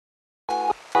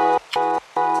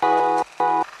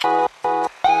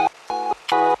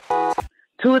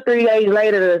or 3 days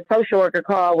later, the social worker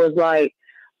call was like,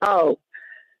 "Oh,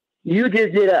 you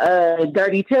just did a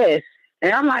dirty test."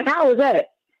 And I'm like, "How was that?"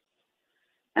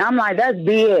 And I'm like, "That's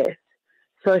BS."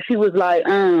 So she was like,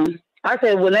 I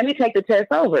said, "Well, let me take the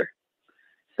test over."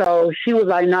 So she was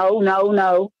like, "No, no,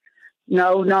 no,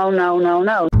 no, no, no, no,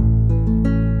 no."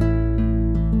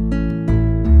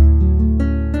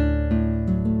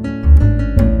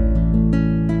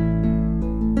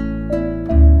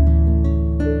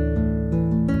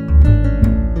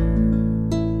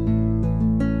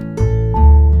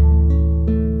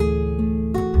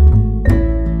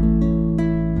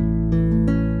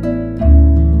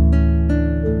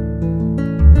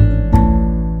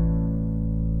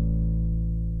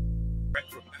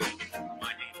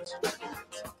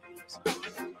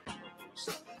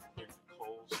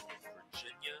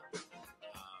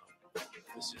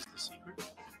 This is The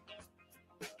Secret,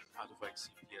 how to fight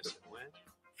CPS and win.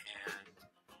 And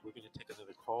we're going to take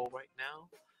another call right now.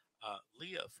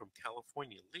 Leah from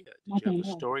California. Leah, did you have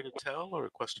a story to tell or a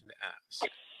question to ask?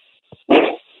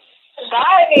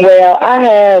 Well, I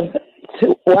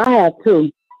have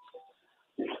two.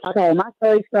 Okay, my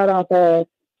story start off as,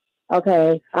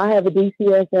 okay, I have a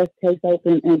DCSS case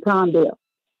open in Palmdale.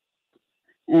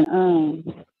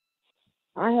 And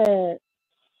I had,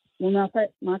 when my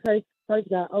case first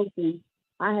got open,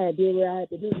 I had did what I had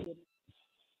to do with it.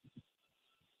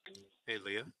 Hey,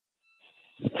 Leah.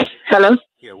 Hello?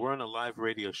 Yeah, we're on a live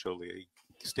radio show, Leah.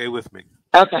 Stay with me.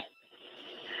 Okay.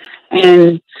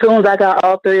 And as soon as I got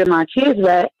all three of my kids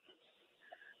back,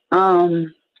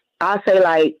 I say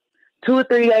like 2 or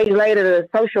 3 days later, the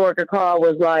social worker call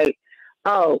was like,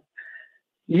 "Oh,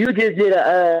 you just did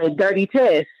a dirty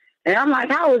test." And I'm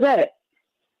like, "How was that?"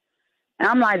 And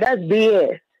I'm like, "That's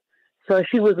BS." So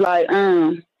she was like,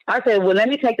 I said, "Well, let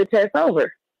me take the test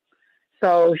over."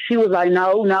 So she was like,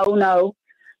 "No, no, no,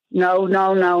 no,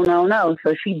 no, no, no, no."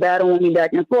 So she battled with me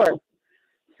back and forth.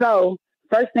 So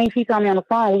first thing she told me on the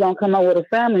phone, "We're going to come up with a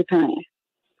family plan."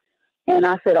 And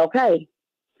I said, "Okay."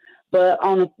 But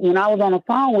when I was on the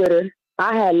phone with her,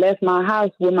 I had left my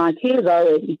house with my kids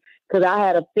already because I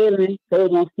had a feeling they were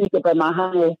going to sneak up at my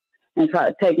house and try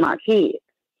to take my kids.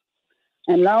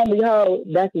 And lo and behold,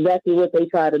 that's exactly what they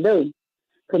tried to do.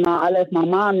 Because I left my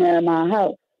mom there in my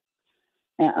house.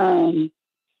 And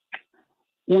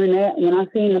when I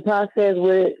seen the process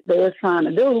what they was trying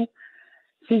to do,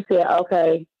 she said,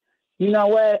 "Okay, you know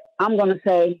what? I'm going to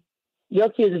say, your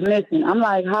kids is missing." I'm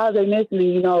like, "How are they missing?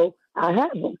 You know, I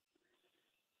have them."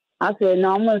 I said,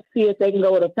 "No, I'm going to see if they can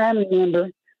go with a family member.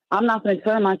 I'm not going to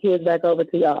turn my kids back over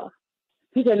to y'all."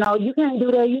 She said, "No, you can't do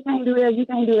that. You can't do that. You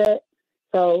can't do that."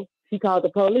 So she called the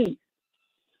police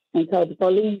and told the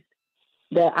police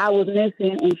that I was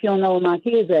missing and she don't know where my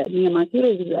kids at. Me and my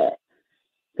kids is at.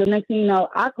 So next thing you know,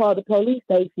 I called the police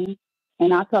station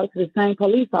and I talked to the same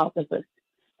police officer.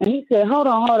 And he said, hold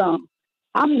on.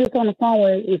 I'm just on the phone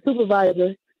with the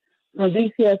supervisor from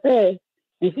DCSS.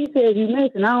 And she says you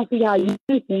missing. I don't see how you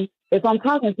missing if I'm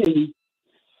talking to you.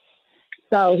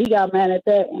 So he got mad at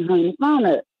that and hung the phone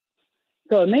up.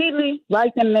 So immediately,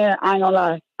 right then and there, I ain't gonna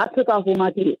lie, I took off with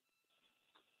my kids.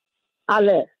 I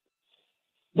left.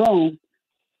 Boom.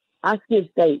 I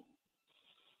skipped state.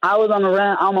 I was on the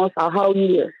run almost a whole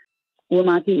year with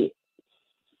my kids.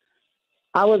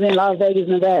 I was in Las Vegas,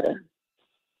 Nevada.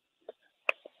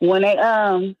 When they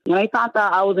found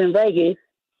out I was in Vegas,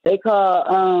 they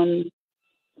called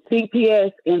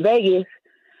CPS in Vegas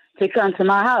to come to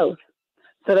my house.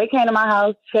 So they came to my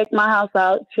house, checked my house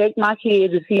out, checked my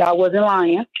kids to see I wasn't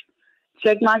lying,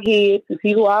 checked my kids to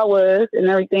see who I was and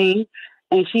everything,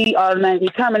 and she automatically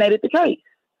terminated the case.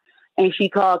 And she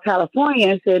called California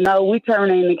and said, "No, we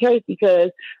terminating the case because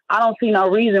I don't see no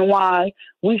reason why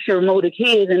we should remove the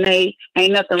kids and they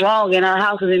ain't nothing wrong and our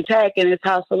house is intact and it's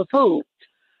house full of food."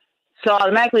 So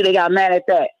automatically they got mad at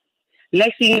that.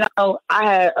 Next thing you know, I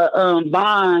had a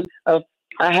bond of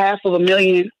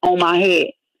 $500,000 on my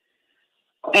head.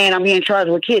 And I'm being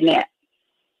charged with kidnap.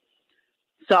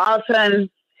 So all of a sudden,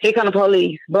 here come the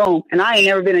police. Boom. And I ain't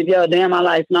never been in jail a day in my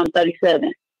life, and I'm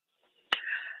 37.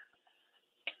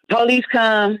 Police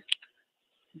come,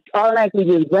 automatically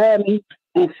just grab me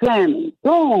and slam me.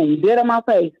 Boom, dead on my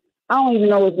face. I don't even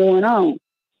know what's going on.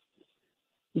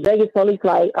 Vegas police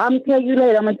like, I'm going to tell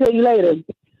you later.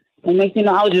 And next thing you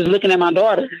know, I was just looking at my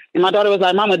daughter. And my daughter was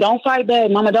like, "Mama, don't fight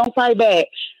back. Mama, don't fight back."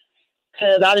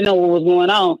 Because I didn't know what was going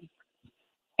on.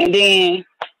 And then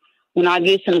when I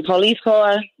get to the police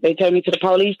car, they take me to the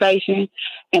police station.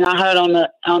 And I heard on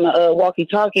the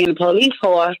walkie-talkie in the police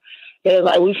car, they was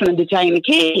like, "We finna detain the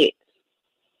kids."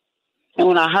 And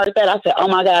when I heard that, I said, "Oh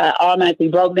my God," I automatically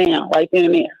broke down right then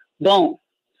and there. Boom.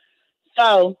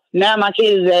 So Now my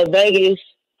kid is at Vegas,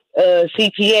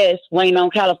 CPS, waiting on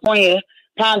California,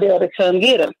 Palmdale to come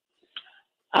get him.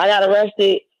 I got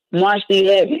arrested March the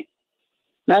 11th.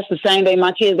 That's the same day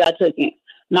my kids got taken.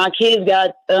 My kids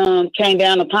got came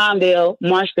down to Palmdale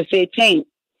March the 15th.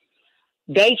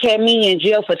 They kept me in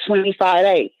jail for 25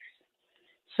 days.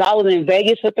 So I was in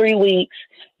Vegas for 3 weeks.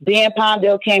 Then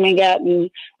Palmdale came and got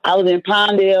me. I was in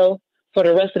Palmdale for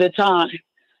the rest of the time.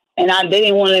 And they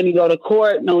didn't want to let me go to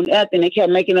court, no nothing. They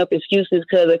kept making up excuses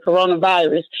because of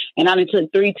coronavirus. And I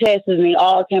took 3 tests and they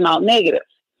all came out negative.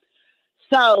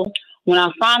 So when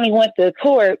I finally went to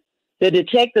court, the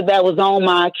detective that was on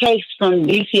my case from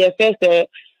DCFS that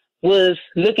was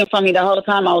looking for me the whole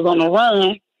time I was on the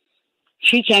run,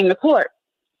 she came to court.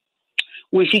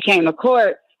 When she came to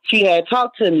court, she had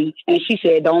talked to me and she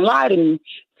said, don't lie to me.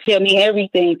 Tell me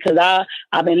everything because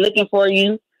I've been looking for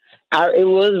you. It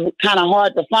was kind of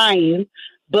hard to find you,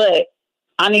 but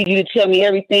I need you to tell me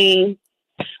everything,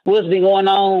 what's been going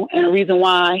on and the reason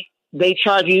why they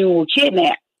charge you with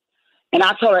kidnap. And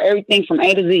I told her everything from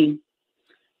A to Z.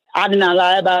 I did not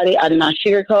lie about it. I did not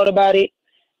sugarcoat about it.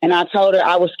 And I told her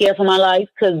I was scared for my life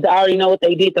because I already know what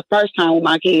they did the first time with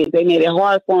my kids. They made it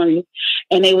hard for me.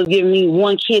 And they was giving me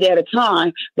 1 kid at a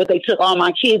time, but they took all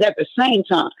my kids at the same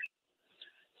time.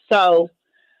 So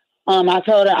I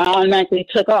told her I automatically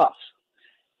took off.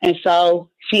 And so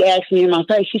she asked me in my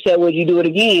face, she said, would you do it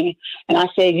again? And I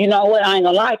said, you know what? I ain't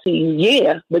gonna lie to you.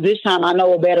 Yeah, but this time I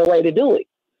know a better way to do it.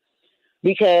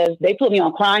 Because they put me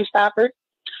on Crime Stopper.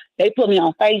 They put me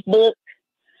on Facebook.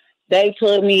 They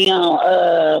put me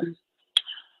on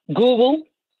Google.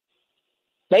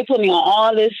 They put me on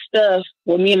all this stuff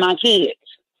with me and my kids.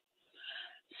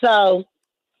 So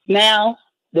now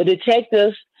the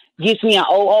detectives gets me an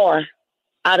OR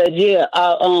out of jail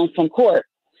from court.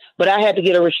 But I had to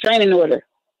get a restraining order.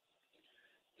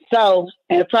 So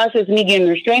in the process of me getting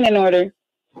a restraining order,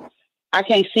 I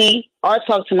can't see or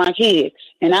talk to my kids.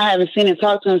 And I haven't seen and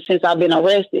talked to them since I've been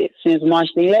arrested, since March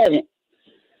the 11th.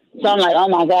 So I'm like, oh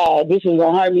my God, this is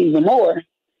going to hurt me even more.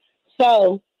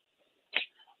 So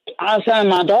I was having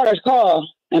my daughter's call.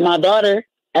 And my daughter,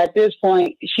 at this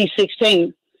point, she's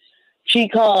 16. She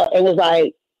called and was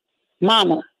like,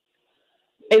 Mama,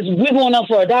 we're going up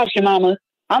for adoption, Mama.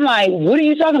 I'm like, what are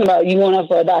you talking about? You going up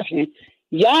for adoption?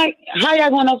 How y'all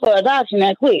going up for adoption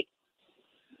that quick?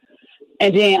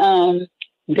 And then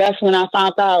that's when I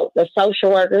found out the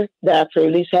social worker that I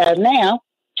previously have now,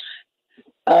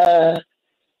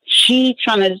 she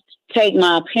trying to take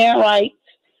my parent rights.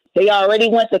 They already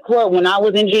went to court when I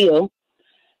was in jail.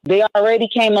 They already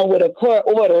came up with a court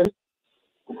order,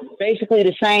 basically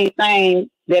the same thing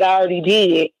that I already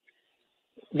did,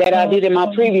 that I did in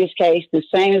my previous case, the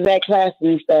same exact classes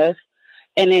and stuff.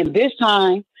 And then this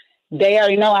time, they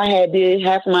already know I had did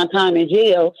half of my time in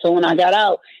jail. So when I got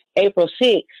out, April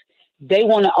 6th, they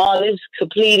wanted all this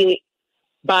completed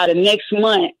by the next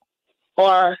month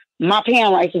or my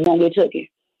parent rights is going to get taken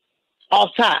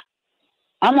off top.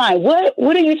 I'm like, what?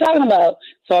 What are you talking about?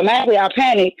 So automatically I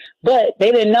panicked, but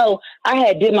they didn't know I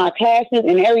had did my classes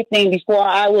and everything before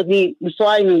I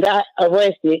even got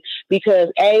arrested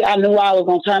because I knew I was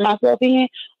going to turn myself in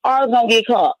or I was going to get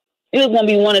caught. It was going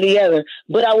to be one or the other,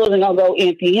 but I wasn't going to go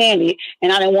empty-handed,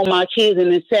 and I didn't want my kids in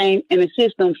the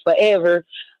system forever,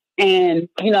 and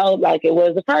like it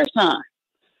was the first time.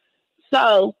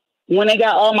 So when they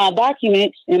got all my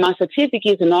documents and my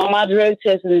certificates and all my drug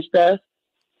tests and stuff,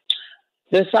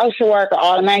 the social worker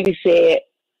automatically said,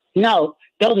 no,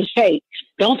 those are fake.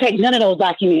 Don't take none of those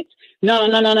documents. No.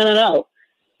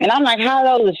 And I'm like, how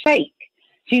are those fake?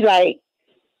 She's like,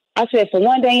 I said, for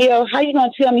one, Danielle, how you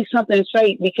going to tell me something's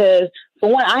fake? Because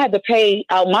for one, I had to pay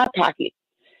out my pocket.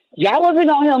 Y'all wasn't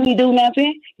going to help me do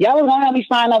nothing. Y'all was going to help me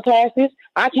find no classes.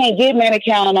 I can't get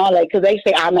Medicare and all that because they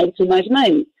say I make too much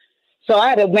money. So I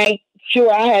had to make sure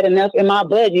I had enough in my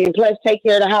budget and plus take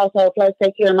care of the household, plus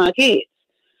take care of my kids.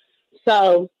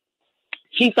 So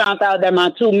she found out that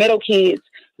my 2 middle kids'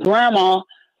 grandma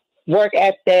worked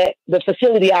at the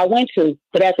facility I went to.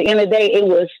 But at the end of the day, it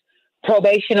was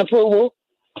probation approval,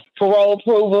 parole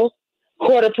approval,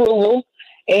 court approval.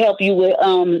 It helped you with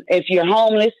if you're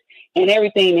homeless and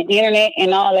everything, the internet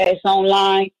and all that. It's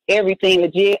online, everything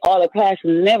legit, all the classes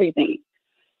and everything.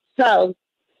 So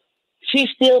she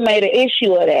still made an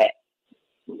issue of that.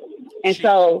 And she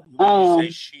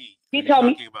told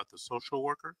me about the social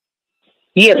worker.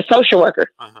 Yeah, the social worker.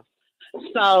 Uh-huh.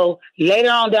 So later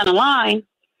on down the line,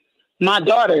 my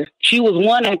daughter, she was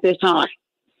 1 at this time.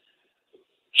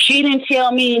 She didn't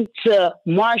tell me to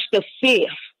March the 5th.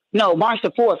 No, March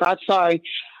the 4th. I'm sorry.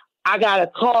 I got a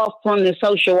call from the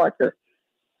social worker.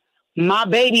 My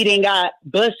baby then got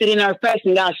busted in her face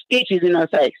and got stitches in her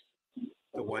face.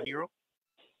 The 1-year-old?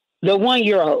 The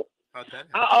 1-year-old. How'd that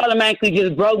happen? I automatically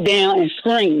just broke down and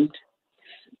screamed.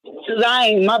 Cause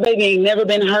my baby ain't never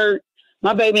been hurt.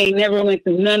 My baby ain't never went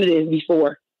through none of this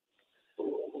before.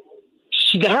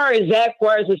 Her exact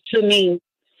words was to me,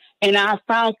 and I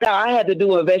found out I had to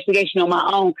do an investigation on my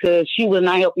own because she was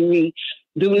not helping me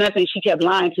do nothing. She kept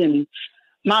lying to me.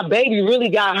 My baby really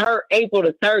got hurt April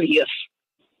the 30th.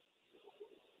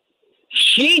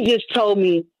 She just told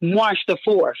me March the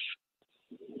 4th.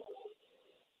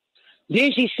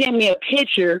 Then she sent me a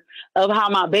picture of how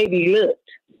my baby looked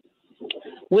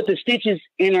with the stitches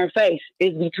in her face.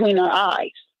 It's between her eyes.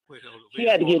 Wait, she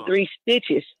had to get 3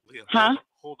 stitches. Leah, huh?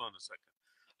 Hold on a second.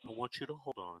 I want you to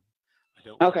hold on. I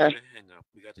don't want you to hang up.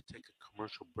 We got to take a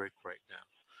commercial break right now.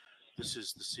 This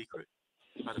is The Secret,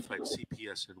 How to Fight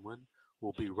CPS and Win.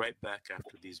 We'll be right back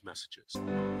after these messages.